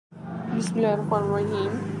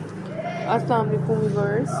बिस्मिल्लाहिर्रहमानिर्रहीम। अस्सलाम वालेकुम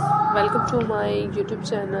viewers, welcome to my YouTube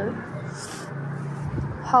channel.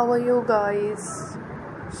 How are you guys?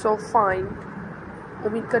 So fine.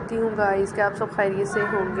 उम्मीद करती हूँ गाइस कि आप सब खैरियत से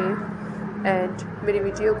होंगे एंड मेरी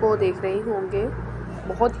वीडियो को देख रहे होंगे।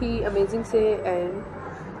 बहुत ही अमेजिंग से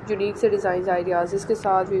एंड यूनिक से डिज़ाइन आइडियाज़ इसके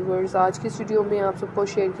साथ व्यूअर्स आज की वीडियो में आप सबको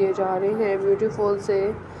शेयर किए जा रहे हैं ब्यूटीफुल से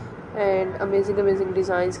एंड अमेजिंग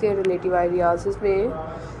डिज़ाइंस के रिलेटिव आइडियाज़। इसमें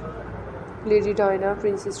lady Diana,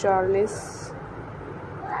 princess Charles,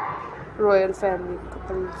 royal family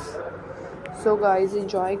couples. So guys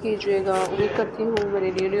enjoy कीजिएगा। उम्मीद करती हूँ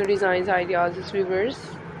मेरे न्यू डिज़ाइन आइडियाज़ व्यूअर्स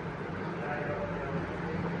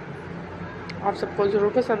आप सबको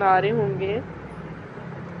ज़रूर पसंद आ रहे होंगे,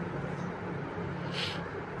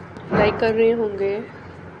 लाइक कर रहे होंगे,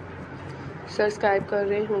 सब्सक्राइब कर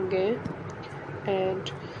रहे होंगे एंड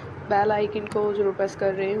बेल आइकन को ज़रूर प्रेस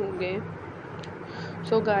कर रहे होंगे।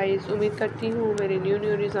 सो गाइस उम्मीद करती हूँ मेरे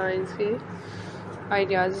न्यू डिज़ाइंस के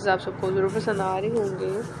आइडियाज़ आप सबको ज़रूर पसंद आ रहे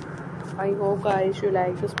होंगे। I hope guys you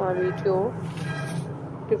like this my video.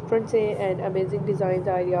 Different से एंड अमेजिंग डिज़ाइन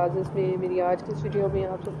आइडियाज़ इसमें मेरी आज की वीडियो में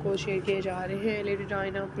आप सबको शेयर किए जा रहे हैं। Lady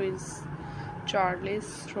Diana, Prince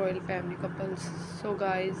Charles, royal family couples. So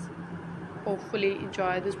guys hopefully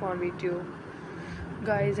enjoy this my video.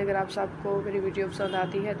 Guys अगर आप सबको मेरी वीडियो पसंद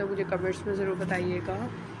आती है तो मुझे कमेंट्स में ज़रूर बताइएगा।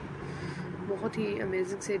 बहुत ही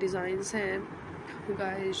अमेजिंग से डिज़ाइंस हैं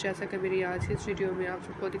गाइस, जैसा कि मेरी आज की इस वीडियो में आप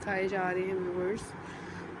सबको दिखाए जा रहे हैं व्यूअर्स,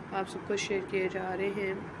 आप सबको शेयर किए जा रहे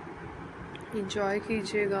हैं। इंजॉय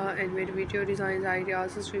कीजिएगा एंड मेरी वीडियो डिज़ाइन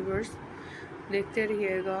आइडियाज़ व्यूअर्स देखते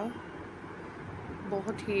रहिएगा।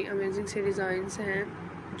 बहुत ही अमेजिंग से डिज़ाइंस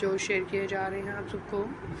हैं जो शेयर किए जा रहे हैं आप सबको।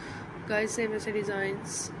 गाइस सेम ऐसे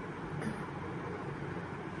डिज़ाइंस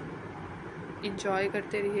इंजॉय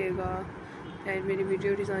करते रहिएगा एंड मेरी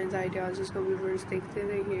वीडियो डिज़ाइन आइडियाज़ को व्यूअर्स देखते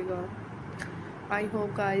रहिएगा। I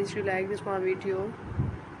hope guys you like this my video.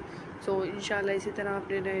 सो इंशाल्लाह इसी तरह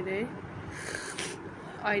अपने नए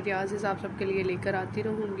आइडियाज़ आप सबके लिए लेकर आती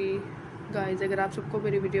रहूँगी। गाइस अगर आप सबको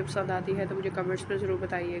मेरी वीडियो पसंद आती है तो मुझे कमेंट्स में ज़रूर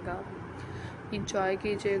बताइएगा। इंजॉय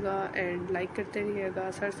कीजिएगा एंड लाइक करते रहिएगा,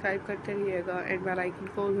 सब्सक्राइब करते रहिएगा एंड बेल आइकन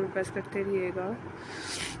को ज़रूर प्रेस करते रहिएगा।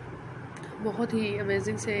 बहुत ही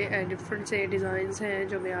अमेजिंग से एंड डिफरेंट से डिज़ाइंस हैं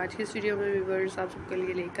जो मैं आज की इस वीडियो में व्यूअर्स आप सबके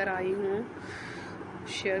लिए लेकर आई हूँ,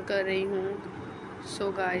 शेयर कर रही हूँ।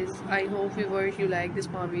 So guys I hope viewers you like this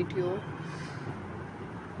my video.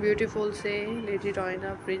 Beautiful से lady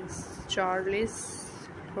Diana, Prince Charles,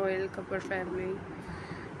 royal couple family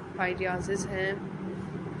ideas हैं।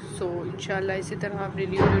 सो इंशाल्लाह इसी तरह अपने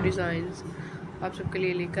न्यू डिज़ाइंस आप सबके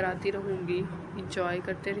लिए लेकर आती रहूँगी। इंजॉय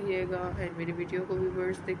करते रहिएगा एंड मेरी वीडियो को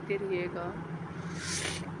व्यूअर्स देखते रहिएगा।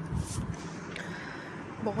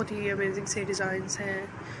 बहुत ही अमेजिंग से डिज़ाइंस हैं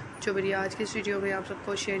जो मेरी आज की इस वीडियो में आप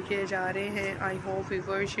सबको शेयर किए जा रहे हैं। I hope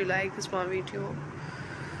viewers you like this my video.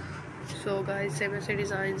 So guys same ऐसे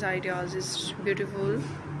डिज़ाइंस आइडियाज़ ब्यूटीफुल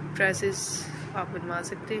ड्रेसेस आप बनवा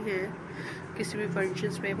सकते हैं किसी भी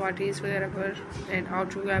फंक्शंस में, पार्टीज़ वगैरह पर एंड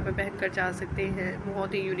आउटडोर वगैरह पर पहन कर जा सकते हैं।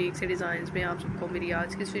 बहुत ही यूनिक से डिज़ाइंस में आप सबको मेरी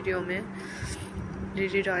आज की इस वीडियो में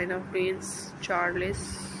lady Diana, Prince Charles,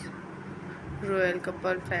 royal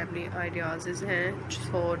couple family ideas हैं।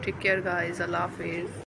 सो टेक केयर गाइस, अल्लाह हाफिज़।